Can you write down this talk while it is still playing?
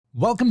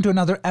Welcome to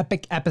another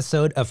epic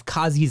episode of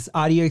Kazi's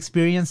Audio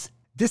Experience.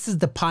 This is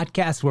the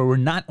podcast where we're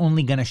not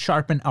only going to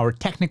sharpen our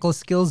technical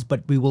skills,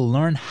 but we will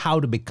learn how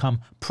to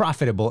become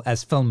profitable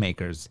as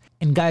filmmakers.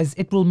 And guys,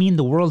 it will mean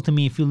the world to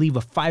me if you leave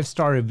a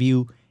 5-star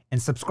review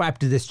and subscribe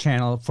to this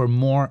channel for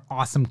more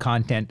awesome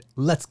content.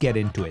 Let's get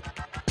into it.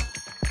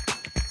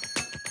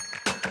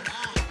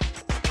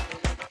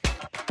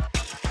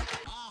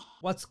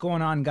 What's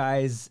going on,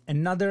 guys?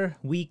 Another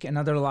week,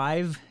 another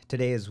live.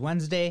 Today is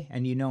Wednesday,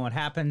 and you know what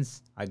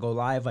happens. I go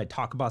live, I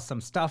talk about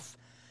some stuff.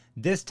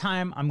 This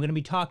time, I'm going to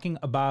be talking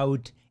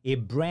about a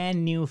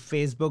brand new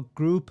Facebook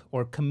group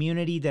or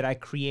community that I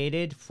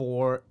created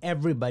for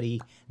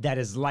everybody that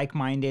is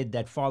like-minded,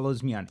 that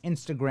follows me on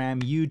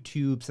Instagram,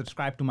 YouTube,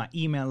 subscribe to my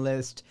email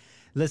list,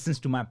 listens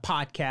to my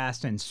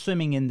podcast, and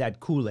swimming in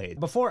that Kool-Aid.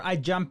 Before I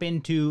jump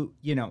into,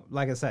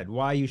 like I said,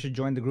 why you should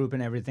join the group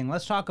and everything,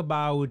 let's talk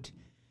about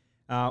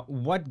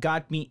what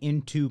got me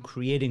into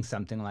creating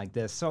something like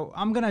this. So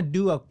I'm going to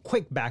do a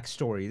quick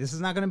backstory. This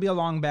is not going to be a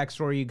long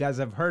backstory. You guys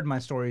have heard my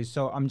stories.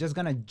 So I'm just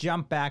going to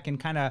jump back and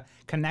kind of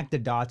connect the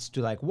dots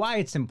to like why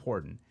it's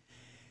important.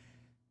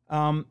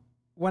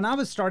 When I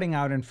was starting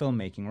out in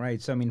filmmaking, right?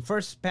 So,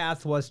 first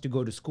path was to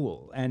go to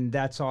school, and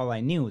that's all I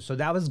knew. So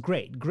that was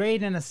great.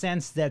 Great in a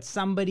sense that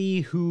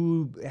somebody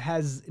who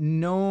has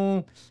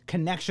no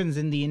connections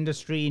in the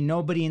industry,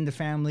 nobody in the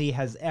family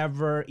has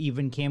ever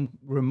even came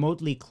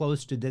remotely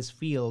close to this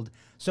field.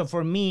 So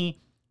for me,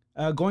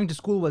 going to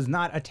school was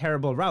not a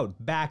terrible route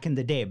back in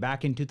the day.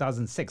 Back in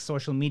 2006,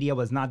 social media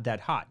was not that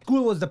hot.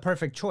 School was the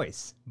perfect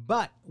choice.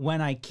 But when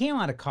I came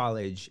out of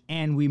college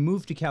and we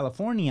moved to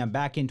California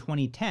back in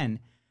 2010,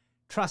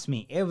 trust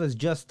me, it was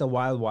just the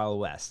wild, wild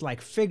west.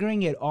 Like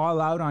figuring it all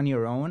out on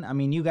your own.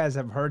 You guys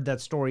have heard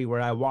that story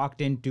where I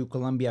walked into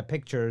Columbia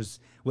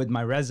Pictures with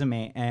my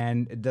resume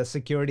and the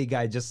security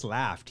guy just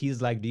laughed. He's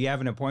like, "Do you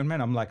have an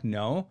appointment?" I'm like,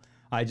 "No,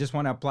 I just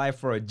want to apply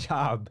for a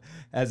job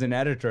as an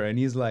editor." And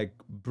he's like,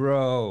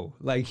 "Bro,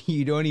 like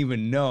you don't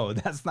even know.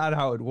 That's not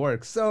how it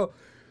works." So,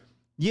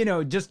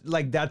 just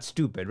like that's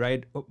stupid,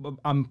 right?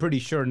 I'm pretty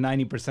sure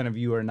 90% of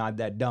you are not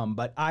that dumb,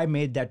 but I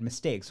made that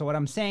mistake. So what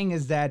I'm saying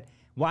is that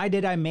why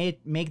did I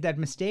make that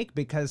mistake?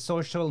 Because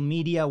social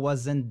media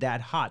wasn't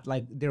that hot.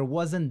 Like there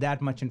wasn't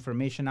that much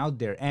information out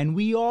there. And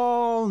we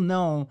all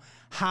know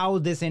how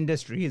this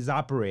industry is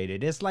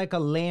operated. It's like a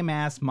lame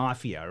ass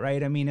mafia,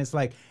 right? It's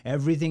like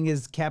everything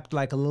is kept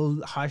like a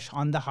little hush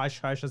on the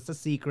hush hush. It's a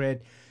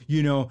secret.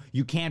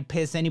 You can't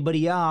piss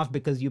anybody off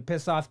because you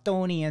piss off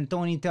Tony and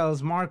Tony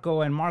tells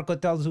Marco and Marco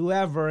tells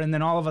whoever. And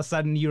then all of a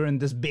sudden you're in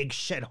this big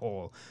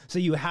shithole. So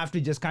you have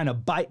to just kind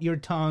of bite your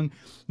tongue.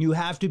 You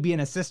have to be an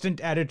assistant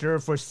editor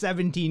for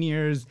 17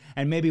 years.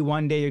 And maybe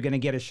one day you're going to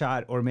get a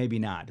shot or maybe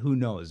not. Who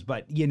knows?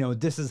 But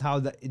this is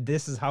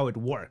how it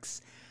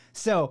works.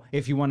 So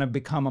if you want to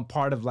become a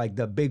part of like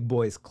the big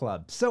boys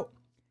club. So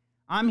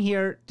I'm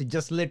here to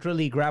just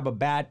literally grab a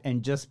bat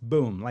and just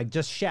boom, like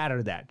just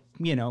shatter that,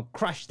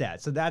 crush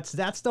that. So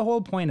that's the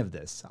whole point of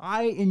this.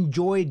 I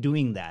enjoy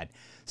doing that.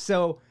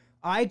 So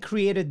I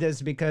created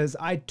this because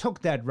I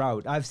took that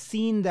route. I've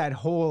seen that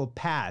whole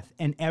path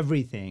and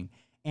everything.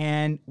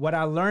 And what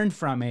I learned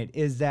from it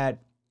is that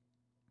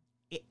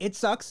it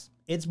sucks.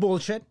 It's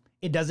bullshit.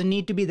 It doesn't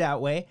need to be that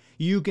way.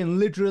 You can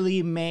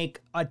literally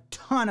make a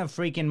ton of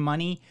freaking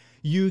money.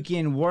 You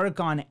can work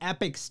on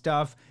epic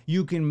stuff.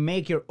 You can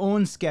make your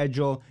own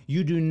schedule.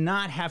 You do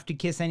not have to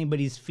kiss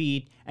anybody's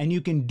feet. And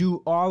you can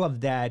do all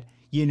of that,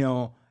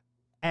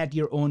 at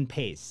your own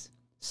pace.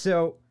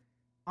 So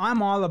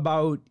I'm all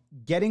about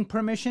getting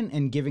permission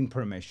and giving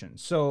permission.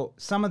 So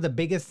some of the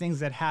biggest things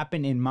that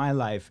happened in my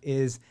life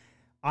is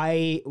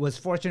I was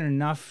fortunate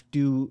enough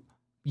to,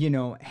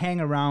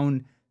 hang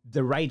around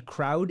the right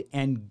crowd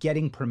and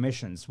getting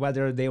permissions,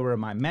 whether they were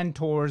my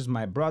mentors,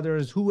 my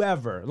brothers,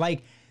 whoever.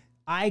 Like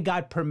I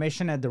got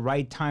permission at the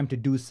right time to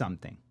do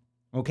something.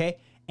 Okay.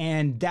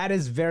 And that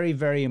is very,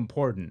 very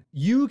important.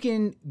 You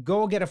can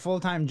go get a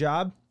full-time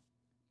job,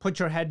 put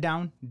your head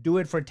down, do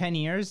it for 10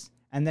 years,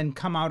 and then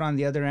come out on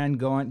the other end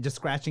going, just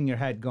scratching your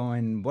head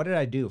going, what did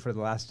I do for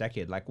the last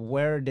decade? Like,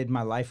 where did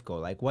my life go?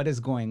 Like, what is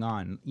going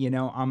on?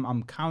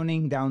 I'm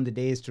counting down the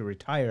days to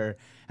retire,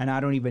 and I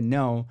don't even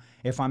know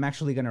if I'm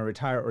actually going to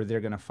retire or they're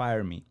going to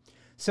fire me.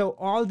 So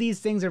all these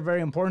things are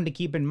very important to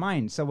keep in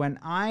mind. So when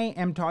I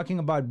am talking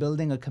about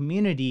building a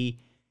community,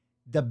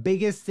 the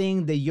biggest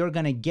thing that you're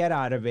going to get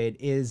out of it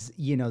is,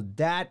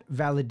 that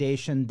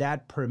validation,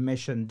 that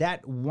permission,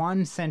 that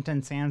one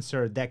sentence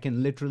answer that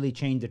can literally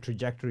change the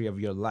trajectory of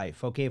your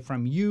life. Okay.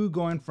 From you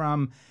going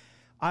from,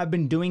 I've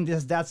been doing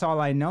this, that's all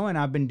I know, and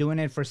I've been doing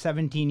it for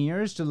 17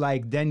 years to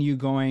like, then you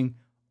going,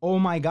 oh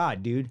my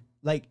God, dude,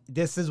 like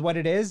this is what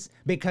it is,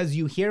 because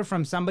you hear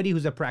from somebody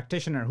who's a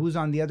practitioner who's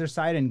on the other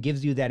side and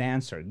gives you that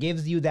answer,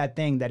 gives you that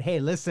thing that, hey,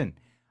 listen,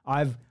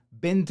 I've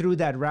been through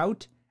that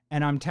route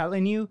and I'm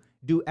telling you,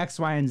 do X,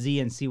 Y, and Z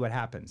and see what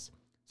happens.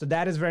 So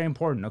that is very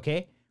important,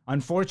 okay?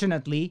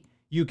 Unfortunately,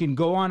 you can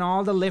go on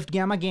all the Lift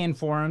Gamma Gain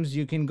forums,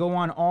 you can go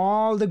on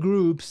all the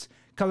groups,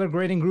 color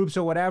grading groups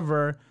or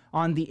whatever,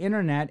 on the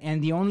internet,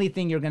 and the only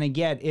thing you're going to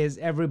get is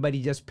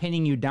everybody just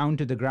pinning you down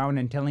to the ground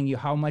and telling you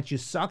how much you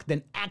suck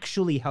than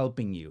actually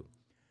helping you.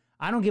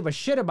 I don't give a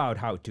shit about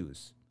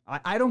how-tos.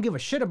 I don't give a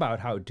shit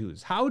about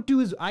how-tos.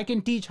 How-tos, I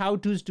can teach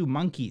how-tos to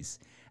monkeys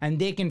and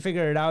they can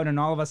figure it out, and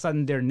all of a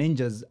sudden they're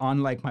ninjas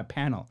on like my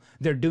panel.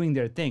 They're doing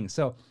their thing.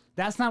 So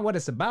that's not what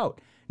it's about.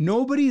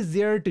 Nobody's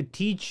there to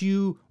teach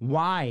you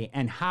why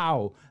and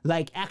how,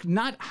 like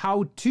not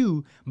how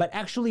to, but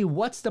actually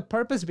what's the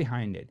purpose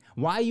behind it?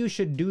 Why you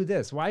should do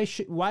this? Why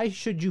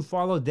should you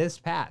follow this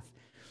path?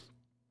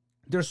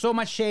 There's so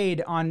much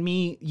shade on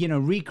me,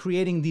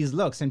 recreating these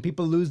looks, and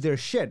people lose their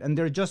shit and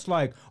they're just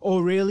like, oh,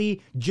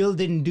 really? Jill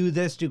didn't do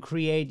this to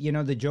create,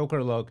 the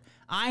Joker look.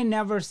 I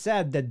never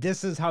said that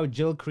this is how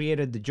Jill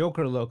created the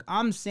Joker look.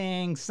 I'm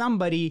saying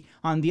somebody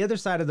on the other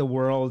side of the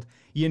world,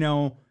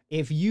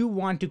 if you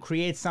want to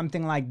create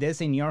something like this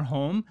in your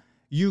home,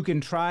 you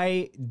can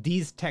try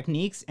these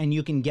techniques and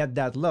you can get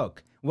that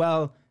look.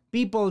 Well,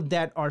 people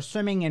that are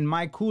swimming in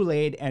my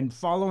Kool-Aid and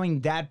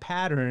following that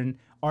pattern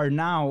are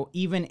now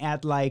even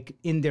at like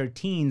in their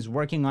teens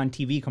working on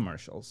TV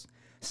commercials.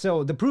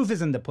 So the proof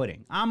is in the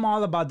pudding. I'm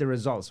all about the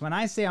results. When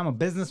I say I'm a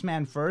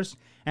businessman first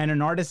and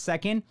an artist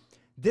second,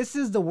 this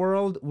is the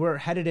world we're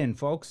headed in,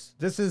 folks.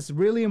 This is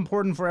really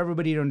important for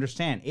everybody to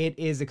understand. It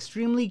is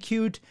extremely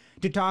cute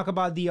to talk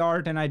about the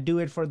art, and I do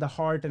it for the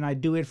heart, and I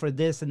do it for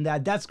this and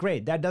that. That's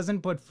great. That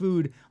doesn't put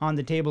food on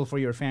the table for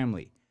your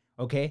family,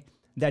 okay?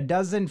 That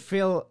doesn't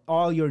fill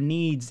all your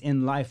needs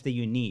in life that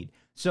you need.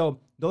 So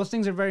those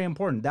things are very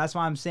important. That's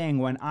why I'm saying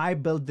when I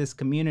build this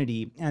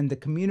community and the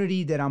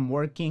community that I'm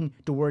working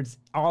towards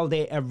all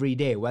day, every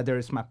day, whether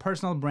it's my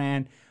personal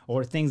brand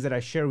or things that I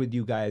share with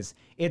you guys,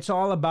 it's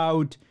all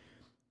about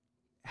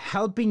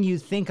helping you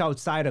think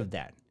outside of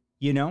that,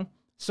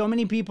 So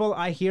many people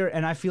I hear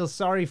and I feel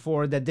sorry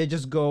for that they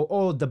just go,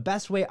 oh, the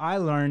best way I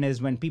learn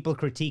is when people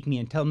critique me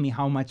and tell me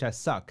how much I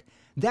suck.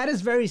 That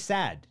is very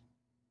sad.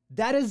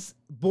 That is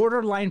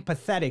borderline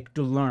pathetic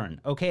to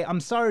learn, okay? I'm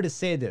sorry to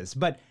say this,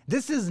 but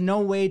this is no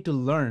way to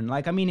learn.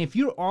 If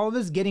you're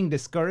always getting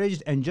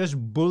discouraged and just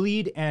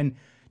bullied and,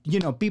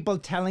 people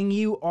telling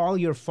you all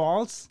your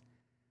faults,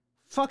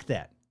 fuck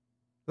that.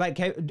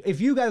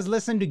 If you guys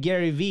listen to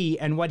Gary Vee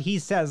and what he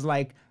says,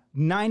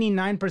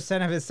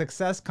 99% of his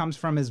success comes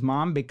from his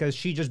mom because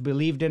she just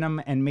believed in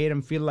him and made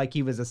him feel like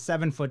he was a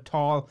 7-foot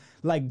tall,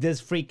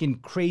 this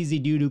freaking crazy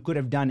dude who could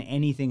have done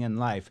anything in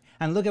life.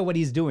 And look at what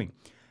he's doing.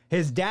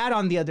 His dad,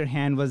 on the other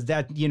hand, was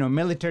that,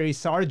 military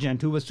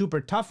sergeant who was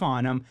super tough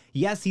on him.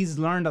 Yes, he's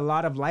learned a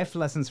lot of life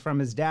lessons from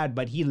his dad,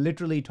 but he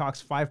literally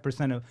talks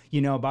 5% of,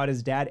 about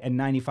his dad and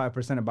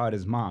 95% about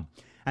his mom.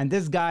 And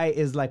this guy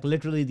is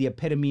literally the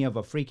epitome of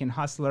a freaking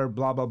hustler,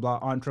 blah, blah, blah,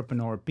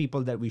 entrepreneur,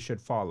 people that we should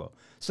follow.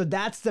 So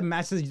that's the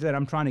message that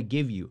I'm trying to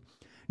give you.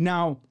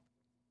 Now,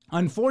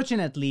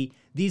 unfortunately,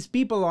 these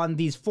people on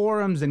these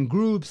forums and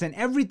groups and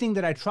everything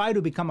that I tried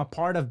to become a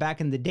part of back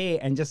in the day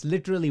and just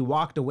literally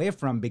walked away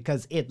from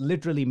because it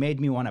literally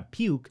made me want to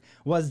puke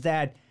was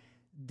that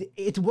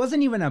it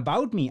wasn't even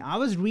about me. I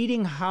was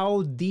reading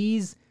how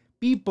these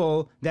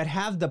people that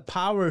have the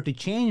power to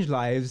change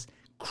lives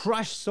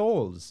crush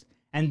souls.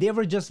 And they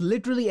were just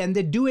literally, and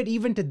they do it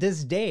even to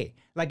this day.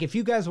 If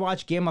you guys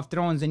watch Game of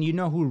Thrones and you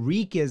know who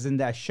Reek is in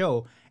that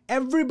show,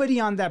 everybody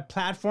on that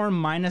platform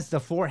minus the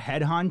 4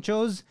 head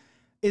honchos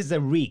is a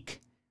Reek.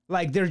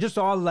 They're just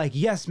all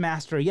yes,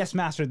 master,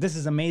 this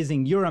is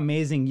amazing,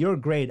 you're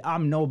great,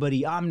 I'm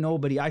nobody,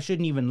 I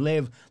shouldn't even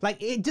live.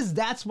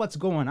 That's what's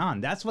going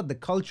on. That's what the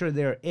culture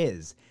there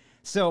is.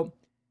 So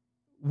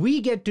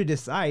we get to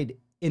decide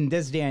in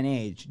this day and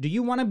age, do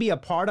you want to be a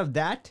part of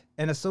that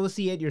and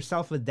associate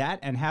yourself with that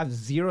and have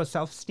zero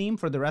self-esteem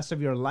for the rest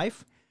of your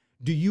life?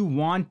 Do you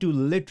want to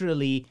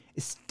literally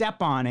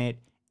step on it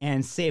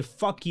and say,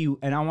 fuck you,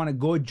 and I want to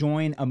go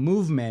join a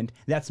movement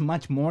that's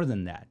much more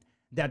than that?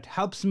 That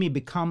helps me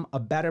become a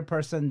better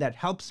person, that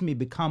helps me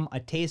become a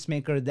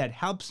tastemaker, that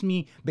helps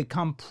me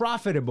become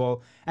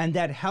profitable, and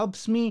that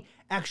helps me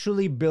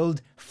actually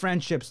build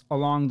friendships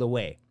along the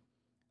way.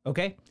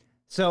 Okay?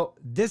 So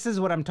this is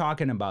what I'm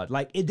talking about.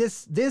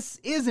 This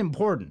is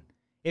important.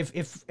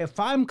 If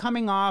I'm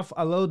coming off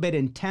a little bit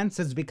intense,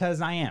 it's because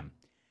I am.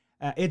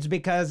 It's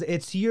because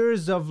it's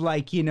years of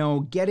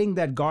getting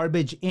that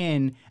garbage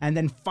in and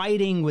then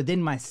fighting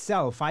within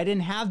myself. I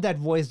didn't have that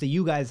voice that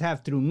you guys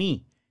have through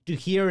me to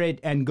hear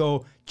it and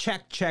go,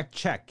 check, check,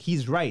 check.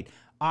 He's right.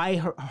 I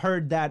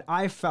heard that,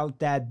 I felt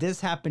that,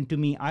 this happened to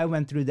me, I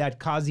went through that,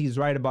 Kazi's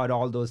right about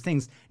all those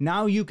things.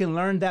 Now you can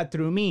learn that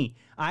through me.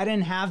 I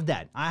didn't have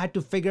that. I had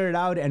to figure it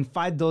out and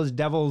fight those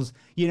devils,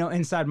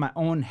 inside my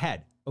own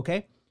head,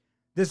 okay?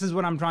 This is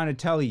what I'm trying to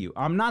tell you.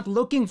 I'm not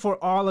looking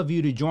for all of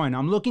you to join.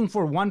 I'm looking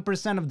for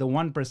 1% of the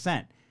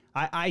 1%.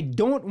 I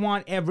don't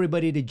want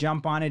everybody to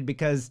jump on it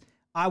because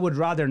I would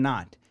rather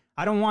not.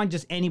 I don't want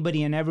just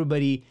anybody and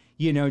everybody,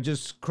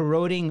 just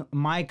corroding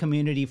my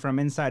community from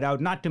inside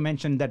out. Not to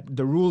mention that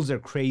the rules are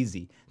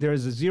crazy. There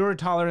is a zero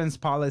tolerance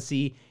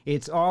policy.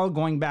 It's all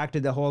going back to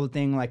the whole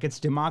thing like it's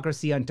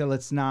democracy until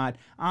it's not.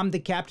 I'm the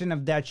captain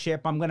of that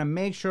ship. I'm going to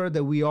make sure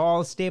that we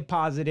all stay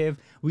positive.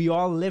 We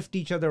all lift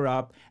each other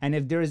up. And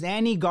if there is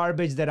any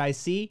garbage that I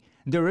see,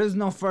 there is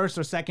no first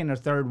or second or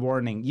third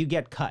warning. You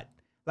get cut.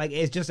 Like,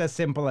 it's just as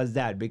simple as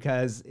that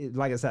because,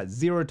 like I said,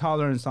 zero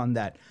tolerance on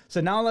that.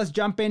 So now let's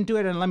jump into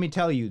it. And let me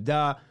tell you,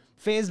 the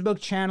Facebook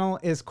channel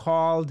is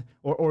called,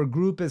 or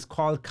group is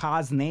called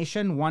Kaz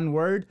Nation, one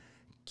word,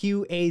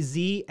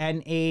 QAZNATION.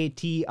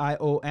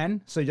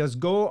 So just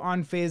go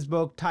on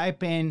Facebook,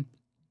 type in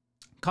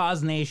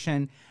Kaz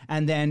Nation,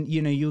 and then,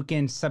 you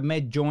can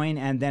submit, join,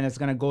 and then it's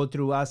going to go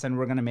through us, and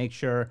we're going to make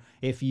sure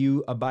if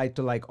you abide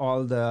to like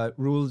all the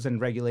rules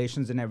and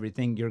regulations and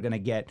everything, you're going to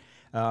get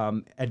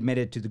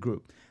admitted to the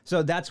group.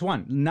 So that's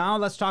one. Now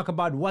let's talk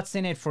about what's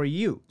in it for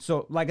you.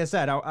 So like I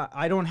said,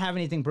 I don't have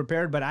anything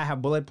prepared, but I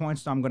have bullet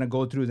points, so I'm going to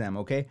go through them,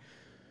 okay?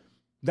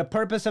 The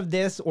purpose of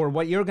this, or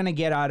what you're going to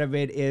get out of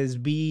it, is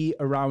be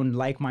around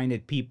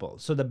like-minded people.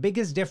 So the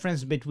biggest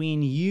difference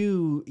between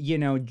you,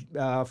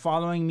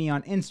 following me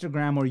on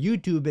Instagram or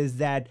YouTube is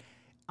that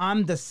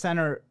I'm the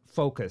center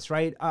focus,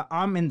 right?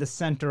 I'm in the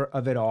center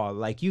of it all.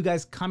 Like, you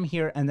guys come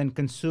here and then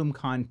consume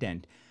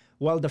content.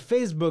 Well, the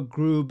Facebook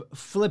group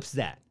flips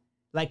that.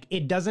 Like,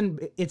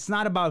 it's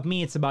not about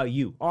me, it's about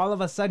you. All of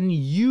a sudden,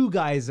 you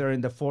guys are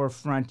in the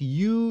forefront.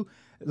 You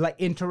like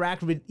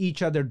interact with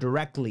each other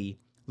directly.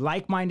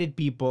 Like-minded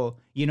people,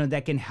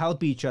 that can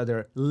help each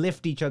other,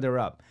 lift each other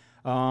up.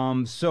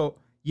 So,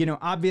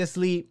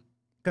 obviously,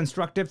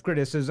 constructive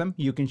criticism.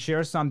 You can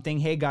share something.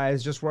 Hey,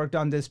 guys, just worked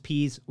on this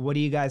piece. What do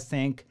you guys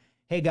think?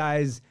 Hey,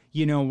 guys,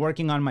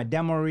 working on my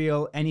demo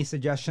reel. Any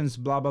suggestions?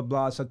 Blah, blah,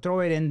 blah. So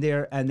throw it in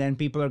there, and then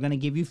people are going to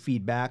give you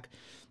feedback.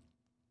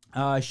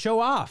 Show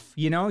off,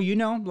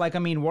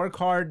 work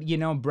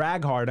hard,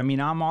 brag hard.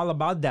 I'm all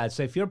about that.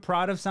 So if you're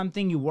proud of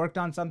something, you worked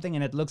on something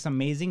and it looks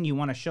amazing, you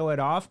want to show it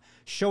off,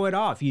 show it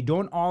off. You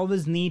don't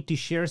always need to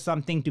share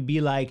something to be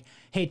like,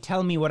 hey,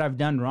 tell me what I've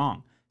done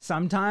wrong.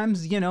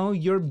 Sometimes,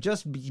 you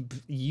just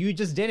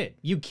did it.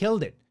 You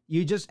killed it.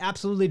 You just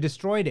absolutely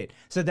destroyed it.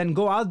 So then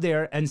go out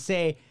there and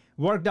say,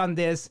 worked on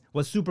this,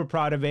 was super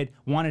proud of it,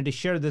 wanted to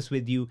share this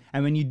with you.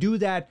 And when you do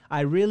that,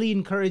 I really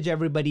encourage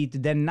everybody to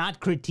then not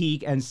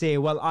critique and say,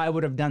 well, I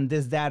would have done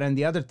this, that, and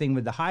the other thing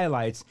with the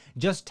highlights.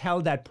 Just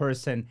tell that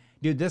person,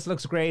 dude, this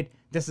looks great.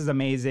 This is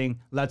amazing.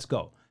 Let's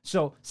go.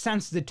 So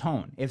sense the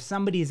tone. If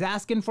somebody's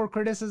asking for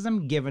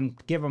criticism, give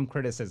them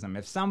criticism.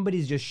 If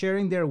somebody's just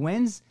sharing their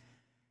wins,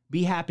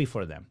 be happy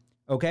for them.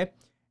 Okay?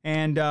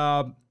 And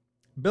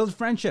build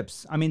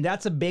friendships.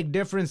 That's a big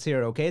difference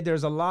here, okay?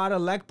 There's a lot of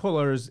leg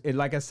pullers,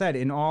 like I said,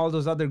 in all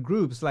those other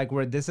groups, like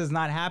where this is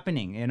not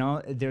happening,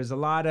 There's a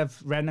lot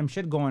of random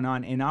shit going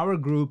on. In our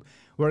group,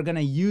 we're going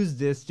to use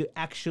this to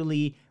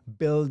actually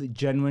build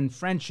genuine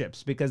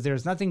friendships because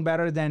there's nothing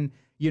better than,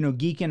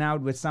 geeking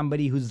out with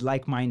somebody who's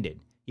like-minded.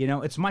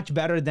 It's much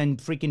better than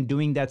freaking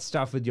doing that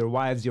stuff with your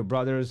wives, your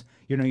brothers,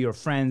 your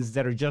friends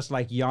that are just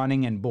like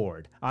yawning and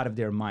bored out of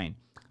their mind,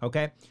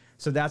 okay?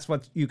 So that's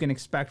what you can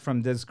expect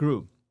from this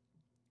group.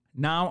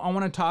 Now, I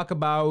want to talk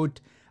about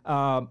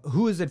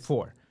who is it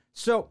for.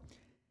 So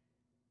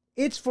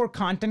it's for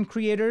content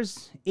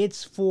creators.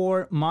 It's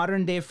for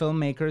modern day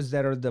filmmakers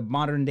that are the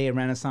modern day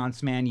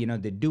Renaissance man.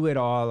 They do it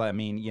all.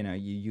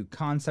 You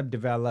concept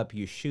develop,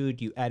 you shoot,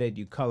 you edit,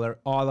 you color,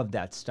 all of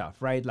that stuff,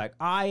 right? Like,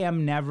 I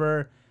am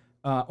never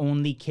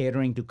only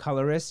catering to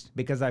colorists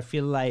because I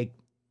feel like,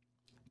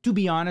 to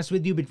be honest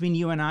with you, between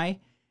you and I,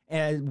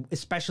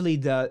 especially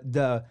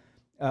the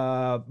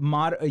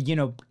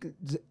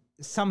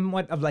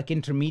somewhat of like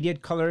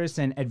intermediate colorists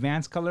and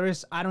advanced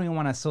colorists, I don't even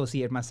want to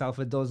associate myself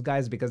with those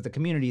guys because the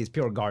community is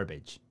pure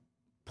garbage.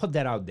 Put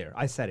that out there.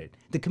 I said it.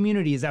 The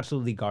community is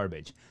absolutely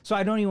garbage. So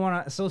I don't even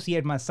want to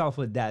associate myself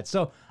with that.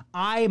 So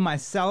I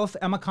myself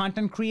am a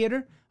content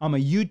creator. I'm a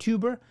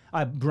YouTuber.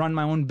 I run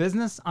my own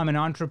business. I'm an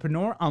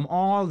entrepreneur. I'm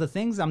all the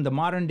things. I'm the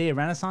modern day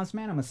Renaissance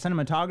man. I'm a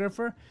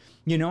cinematographer.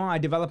 I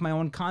develop my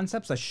own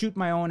concepts. I shoot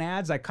my own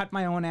ads. I cut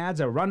my own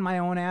ads. I run my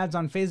own ads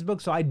on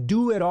Facebook. So I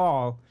do it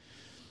all.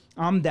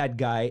 I'm that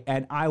guy,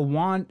 and I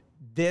want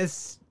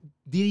these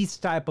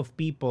type of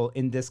people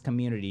in this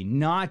community,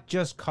 not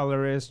just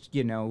colorists,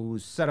 who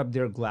set up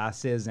their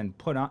glasses and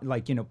put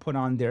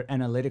on their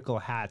analytical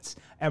hats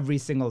every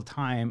single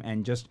time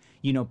and just,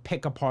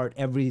 pick apart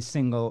every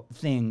single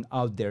thing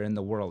out there in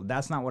the world.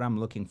 That's not what I'm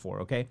looking for,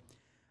 okay?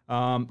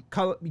 And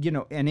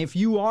if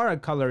you are a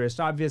colorist,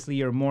 obviously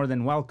you're more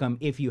than welcome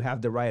if you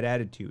have the right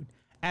attitude.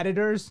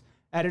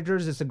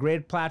 Editors is a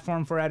great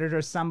platform for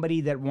editors,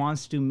 somebody that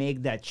wants to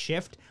make that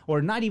shift,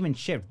 or not even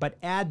shift, but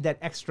add that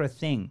extra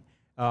thing,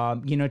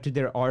 to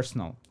their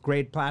arsenal.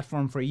 Great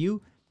platform for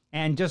you.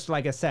 And just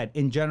like I said,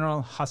 in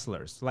general,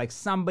 hustlers, like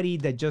somebody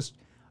that just,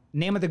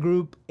 name of the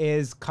group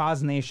is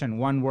Kaz Nation,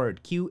 one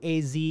word,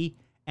 QAZNATION.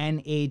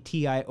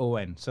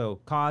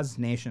 So Kaz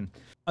Nation.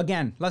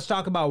 Again, let's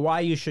talk about why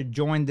you should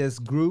join this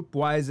group.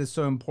 Why is it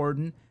so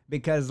important?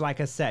 because like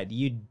I said,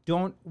 you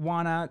don't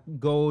want to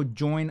go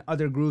join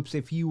other groups.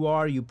 If you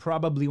are, you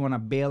probably want to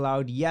bail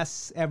out.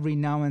 Yes, every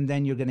now and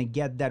then you're going to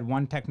get that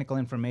one technical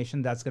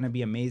information that's going to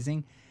be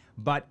amazing,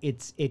 but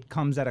it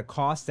comes at a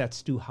cost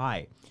that's too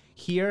high.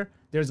 Here,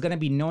 there's going to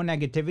be no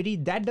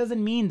negativity. That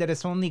doesn't mean that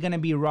it's only going to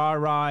be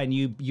rah and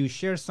you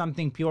share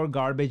something pure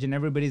garbage and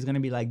everybody's going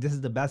to be like, this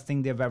is the best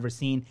thing they've ever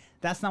seen.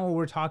 That's not what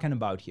we're talking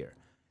about here.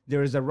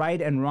 There is a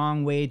right and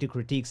wrong way to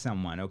critique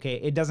someone, okay?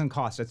 It doesn't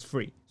cost, it's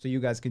free, so you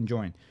guys can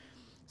join.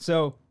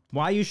 So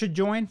why you should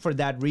join? For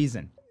that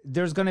reason.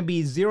 There's going to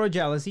be zero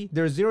jealousy.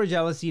 There's zero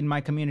jealousy in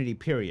my community,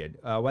 period.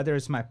 Whether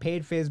it's my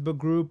paid Facebook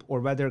group or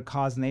whether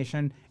Cause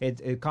Nation.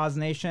 Cause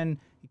Nation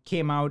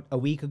came out a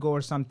week ago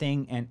or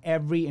something, and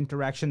every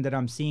interaction that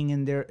I'm seeing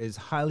in there is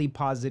highly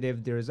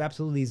positive. There is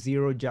absolutely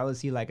zero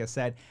jealousy, like I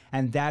said,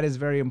 and that is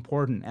very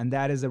important, and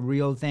that is a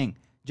real thing.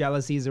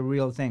 Jealousy is a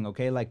real thing,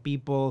 okay? Like,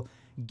 people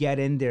get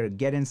in there,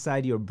 get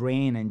inside your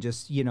brain and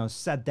just, you know,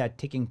 set that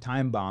ticking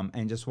time bomb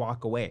and just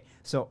walk away.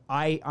 So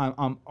I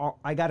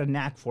got a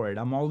knack for it.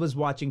 I'm always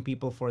watching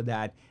people for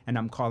that, and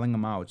I'm calling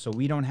them out. So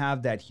we don't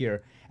have that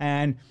here.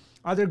 And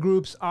other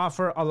groups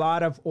offer a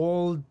lot of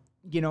old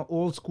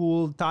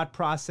school thought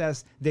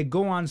process. They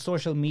go on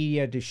social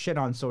media to shit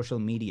on social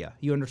media.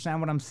 You understand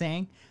what I'm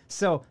saying?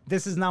 So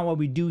this is not what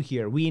we do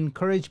here. We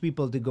encourage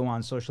people to go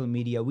on social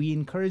media. We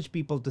encourage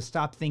people to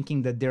stop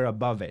thinking that they're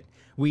above it.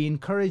 We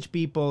encourage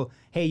people,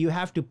 hey, you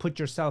have to put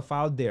yourself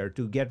out there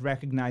to get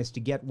recognized,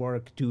 to get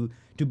work, to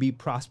be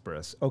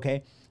prosperous,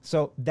 okay?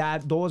 So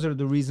those are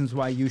the reasons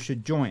why you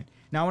should join.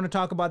 Now I want to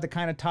talk about the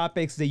kind of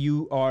topics that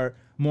you are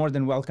more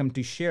than welcome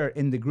to share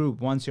in the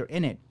group once you're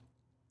in it.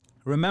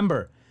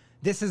 Remember,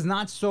 this is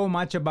not so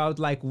much about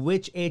like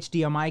which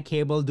HDMI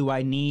cable do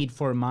I need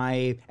for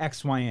my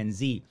X, Y, and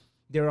Z.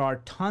 There are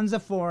tons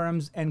of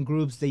forums and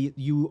groups that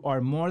you are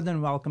more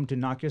than welcome to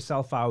knock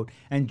yourself out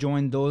and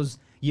join those,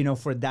 you know,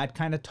 for that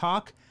kind of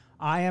talk.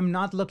 I am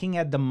not looking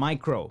at the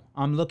micro.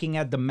 I'm looking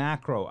at the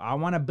macro. I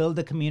want to build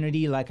a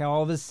community, like I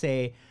always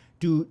say,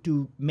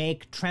 to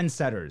make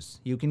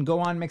trendsetters. You can go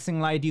on Mixing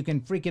Light. You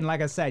can freaking,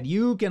 like I said,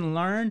 you can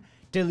learn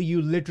till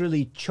you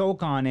literally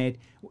choke on it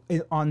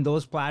on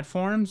those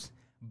platforms.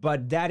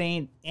 But that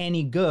ain't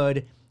any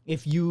good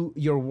if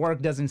your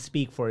work doesn't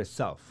speak for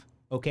itself,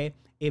 okay?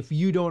 If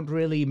you don't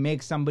really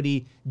make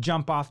somebody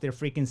jump off their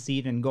freaking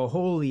seat and go,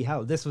 holy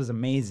hell, this was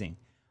amazing.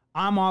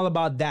 I'm all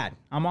about that.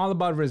 I'm all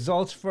about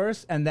results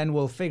first, and then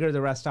we'll figure the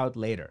rest out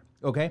later,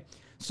 okay?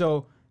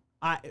 So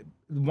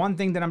one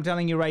thing that I'm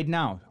telling you right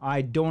now,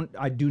 I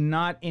do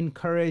not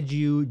encourage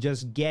you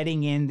just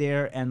getting in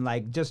there and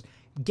like just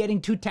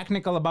getting too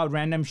technical about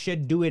random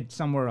shit. Do it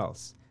somewhere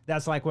else.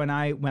 That's like when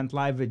I went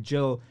live with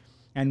Jill,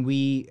 and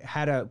we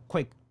had a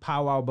quick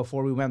powwow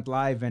before we went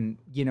live. And,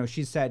 you know,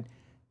 she said,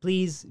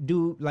 please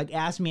do like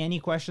ask me any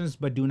questions,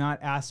 but do not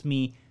ask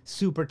me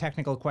super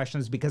technical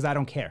questions because I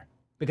don't care,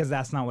 because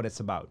that's not what it's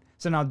about.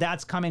 So now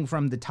that's coming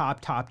from the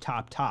top,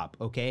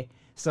 okay?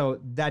 So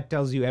that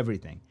tells you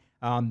everything.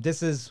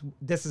 This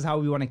is how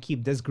we want to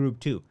keep this group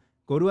too.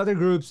 Go to other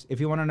groups if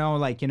you want to know,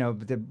 like, you know,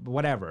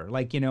 whatever,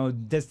 like, you know,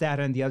 this,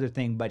 that, and the other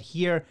thing. But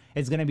here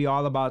it's going to be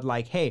all about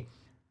like, hey,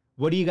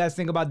 what do you guys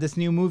think about this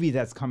new movie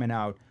that's coming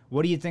out?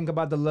 What do you think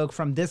about the look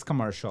from this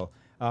commercial?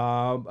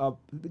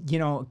 You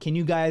know, can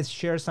you guys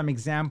share some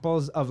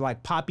examples of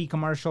like poppy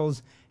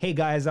commercials? Hey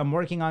guys, I'm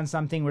working on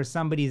something where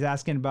somebody's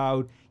asking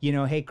about, you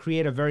know, hey,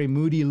 create a very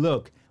moody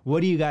look.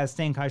 What do you guys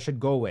think I should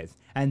go with?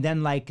 And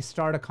then like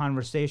start a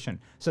conversation.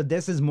 So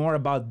this is more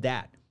about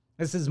that.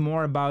 This is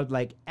more about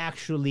like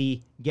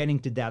actually getting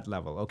to that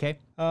level, okay?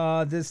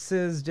 This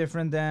is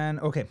different than,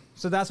 okay.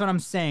 So that's what I'm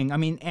saying. I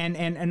mean, and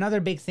another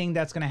big thing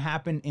that's gonna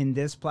happen in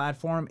this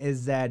platform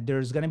is that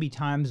there's gonna be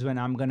times when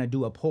I'm gonna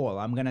do a poll.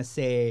 I'm gonna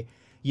say,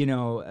 you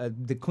know,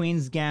 The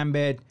Queen's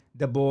Gambit,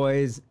 The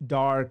Boys,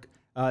 Dark,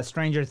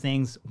 Stranger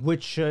Things,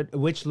 which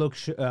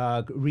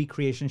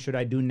recreation should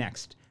I do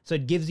next? So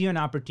it gives you an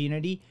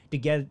opportunity to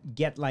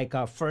get like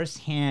a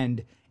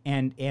first-hand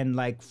and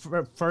like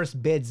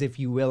first bids, if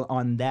you will,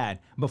 on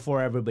that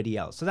before everybody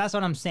else. So that's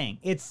what I'm saying.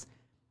 It's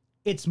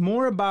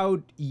more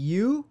about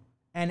you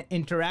and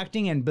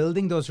interacting and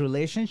building those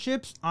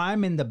relationships.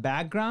 I'm in the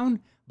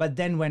background, but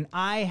then when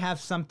I have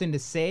something to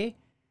say,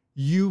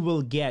 you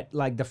will get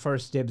like the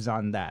first dibs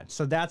on that.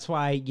 So that's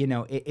why, you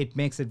know, it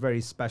makes it very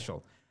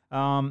special.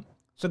 So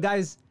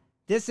guys,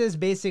 this is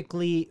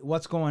basically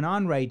what's going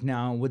on right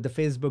now with the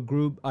Facebook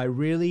group. I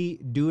really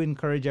do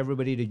encourage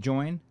everybody to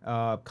join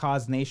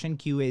Cause Nation,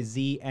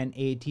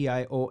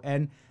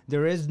 QAZNATION.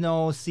 There is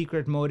no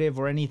secret motive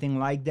or anything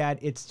like that.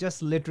 It's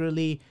just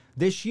literally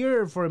this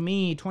year for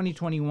me,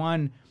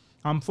 2021,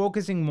 I'm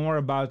focusing more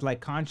about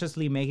like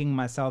consciously making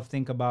myself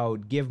think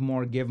about give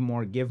more, give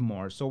more, give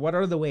more. So what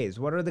are the ways?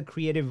 What are the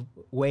creative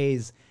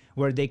ways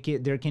where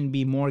there can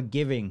be more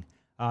giving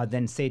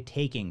than say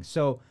taking?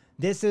 So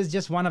this is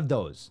just one of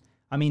those.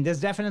 I mean, this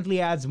definitely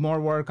adds more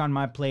work on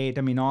my plate.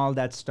 I mean, all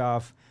that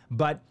stuff.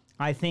 But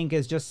I think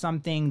it's just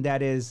something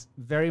that is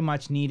very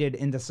much needed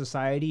in the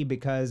society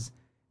because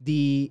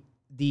the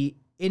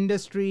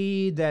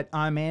industry that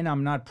I'm in,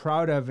 I'm not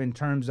proud of in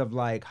terms of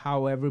like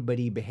how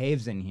everybody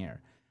behaves in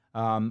here.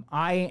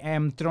 I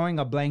am throwing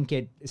a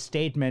blanket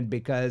statement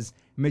because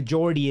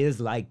majority is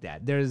like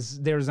that. There's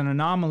an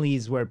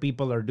anomalies where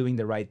people are doing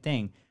the right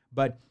thing,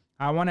 but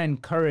I want to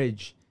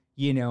encourage,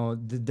 you know,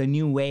 the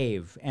new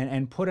wave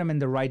and put them in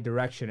the right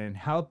direction and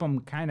help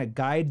them, kind of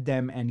guide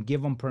them and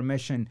give them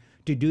permission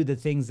to do the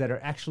things that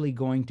are actually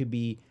going to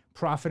be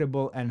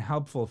profitable and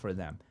helpful for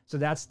them. So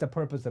that's the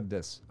purpose of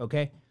this,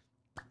 okay?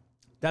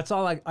 That's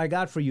all I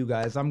got for you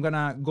guys. I'm going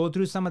to go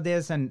through some of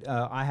this, and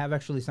I have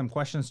actually some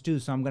questions too,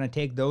 so I'm going to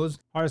take those.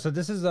 All right, so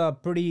this is a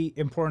pretty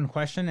important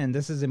question, and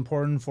this is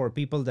important for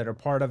people that are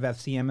part of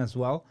FCM as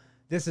well.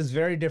 This is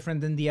very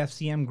different than the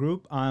FCM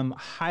group. I'm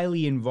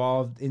highly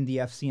involved in the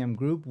FCM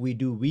group. We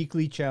do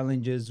weekly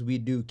challenges. We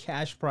do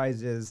cash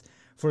prizes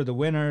for the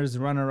winners,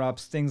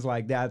 runner-ups, things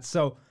like that.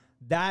 So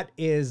that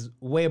is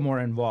way more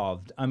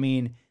involved. I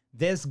mean,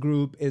 this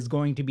group is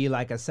going to be,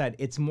 like I said,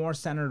 it's more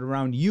centered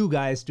around you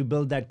guys to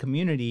build that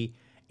community.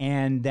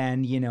 And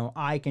then, you know,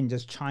 I can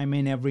just chime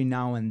in every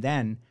now and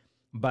then,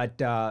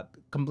 but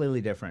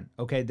completely different.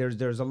 Okay,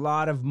 there's a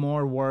lot of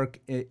more work,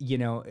 you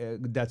know,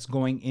 that's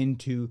going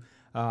into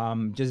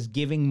just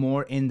giving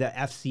more in the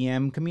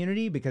FCM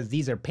community, because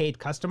these are paid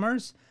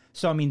customers.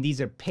 So, I mean,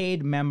 these are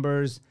paid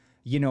members.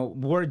 You know,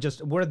 we're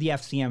the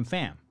FCM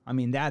fam. I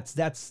mean, that's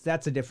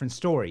a different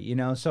story, you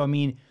know? So, I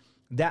mean,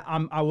 that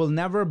I will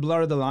never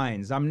blur the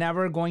lines. I'm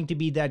never going to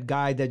be that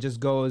guy that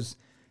just goes,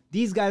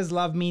 these guys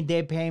love me,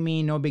 they pay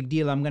me, no big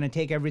deal. I'm going to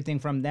take everything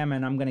from them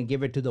and I'm going to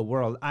give it to the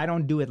world. I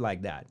don't do it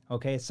like that.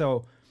 Okay.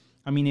 So,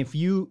 I mean, if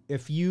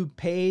you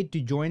paid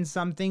to join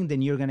something,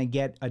 then you're going to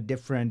get a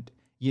different,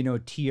 you know,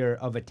 tier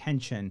of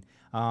attention.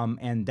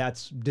 And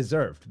that's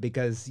deserved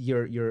because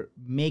you're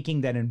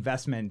making that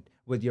investment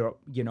with your,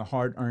 you know,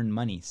 hard-earned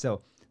money.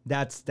 So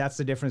that's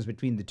the difference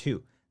between the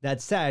two. That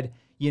said,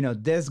 you know,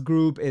 this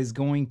group is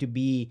going to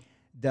be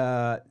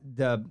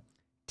the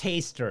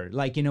taster,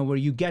 like, you know, where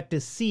you get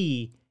to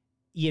see,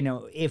 you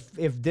know, if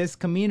this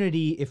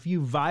community, if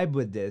you vibe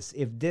with this,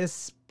 if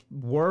this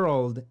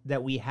world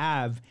that we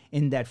have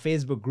in that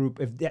Facebook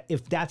group,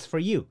 if that's for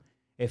you,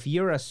 if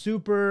you're a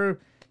super,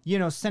 you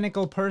know,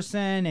 cynical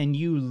person and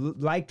you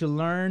like to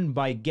learn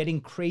by getting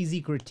crazy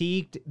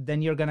critiqued,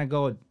 then you're gonna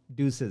go,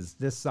 deuces,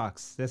 this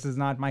sucks. This is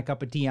not my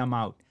cup of tea, I'm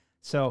out.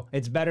 So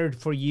it's better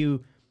for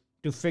you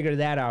to figure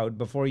that out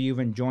before you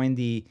even join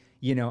the,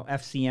 you know,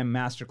 FCM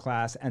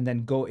masterclass and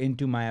then go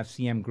into my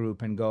FCM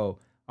group and go,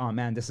 oh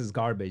man, this is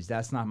garbage.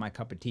 That's not my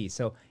cup of tea.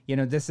 So, you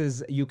know,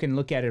 you can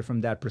look at it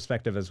from that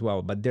perspective as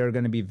well, but they're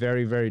going to be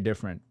very, very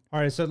different. All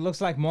right. So it looks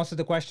like most of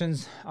the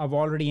questions I've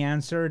already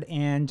answered.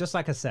 And just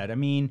like I said, I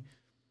mean,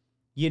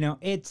 you know,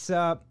 it's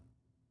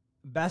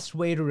best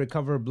way to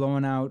recover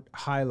blown out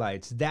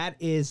highlights. That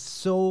is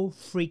so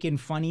freaking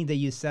funny that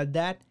you said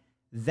that.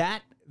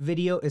 That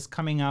video is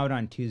coming out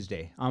on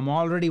Tuesday. I'm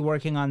already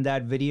working on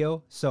that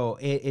video. So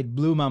it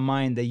blew my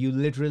mind that you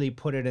literally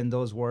put it in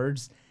those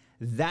words.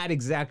 That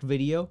exact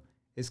video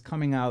is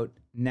coming out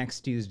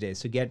next Tuesday.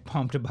 So get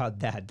pumped about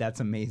that.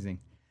 That's amazing.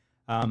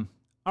 All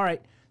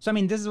right. So, I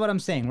mean, this is what I'm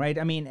saying, right?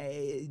 I mean,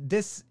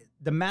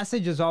 the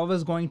message is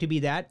always going to be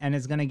that, and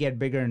it's going to get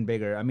bigger and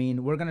bigger. I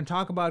mean, we're going to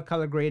talk about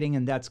color grading,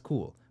 and that's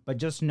cool. But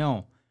just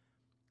know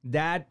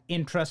that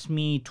interests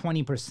me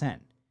 20%.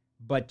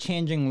 But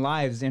changing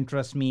lives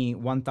interests me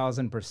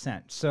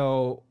 1,000%.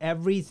 So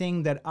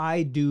everything that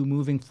I do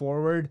moving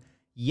forward,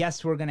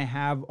 yes, we're going to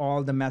have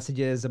all the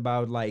messages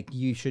about like,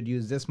 you should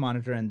use this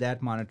monitor and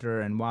that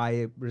monitor and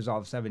why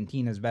Resolve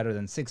 17 is better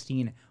than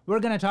 16. We're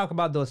going to talk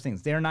about those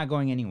things. They're not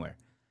going anywhere.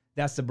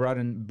 That's the bread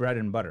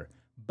and butter.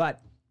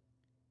 But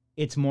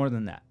it's more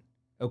than that,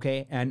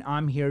 okay? And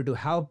I'm here to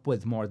help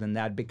with more than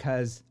that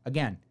because,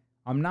 again,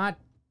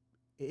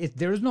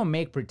 there's no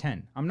make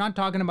pretend. I'm not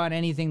talking about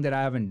anything that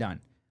I haven't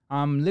done.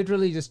 I'm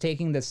literally just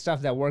taking the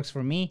stuff that works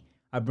for me,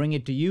 I bring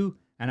it to you,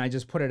 and I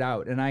just put it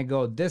out. And I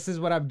go, this is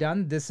what I've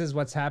done, this is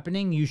what's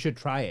happening, you should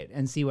try it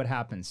and see what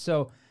happens.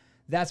 So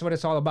that's what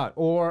it's all about.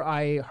 Or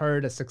I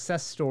heard a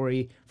success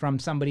story from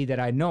somebody that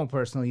I know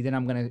personally, then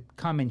I'm gonna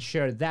come and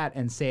share that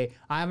and say,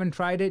 I haven't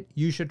tried it,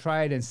 you should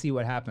try it and see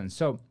what happens.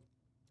 So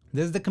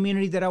this is the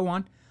community that I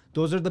want.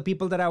 Those are the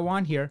people that I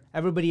want here.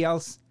 Everybody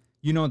else,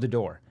 you know the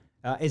door.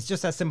 It's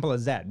just as simple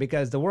as that,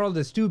 because the world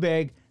is too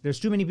big. There's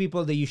too many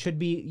people that you should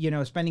be, you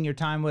know, spending your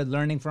time with,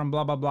 learning from,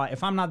 blah, blah, blah.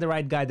 If I'm not the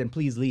right guy, then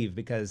please leave,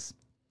 because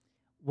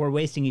we're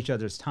wasting each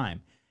other's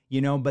time,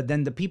 you know. But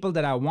then the people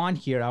that I want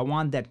here, I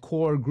want that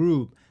core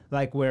group,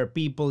 like where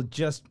people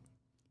just,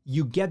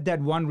 you get that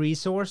one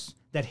resource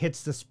that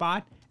hits the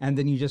spot and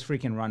then you just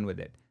freaking run with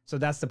it. So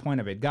that's the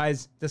point of it.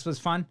 Guys, this was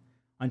fun.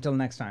 Until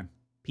next time,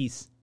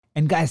 peace.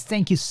 And guys,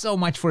 thank you so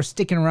much for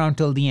sticking around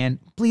till the end.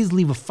 Please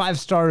leave a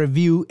 5-star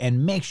review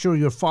and make sure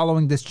you're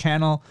following this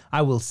channel.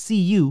 I will see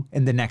you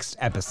in the next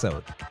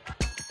episode.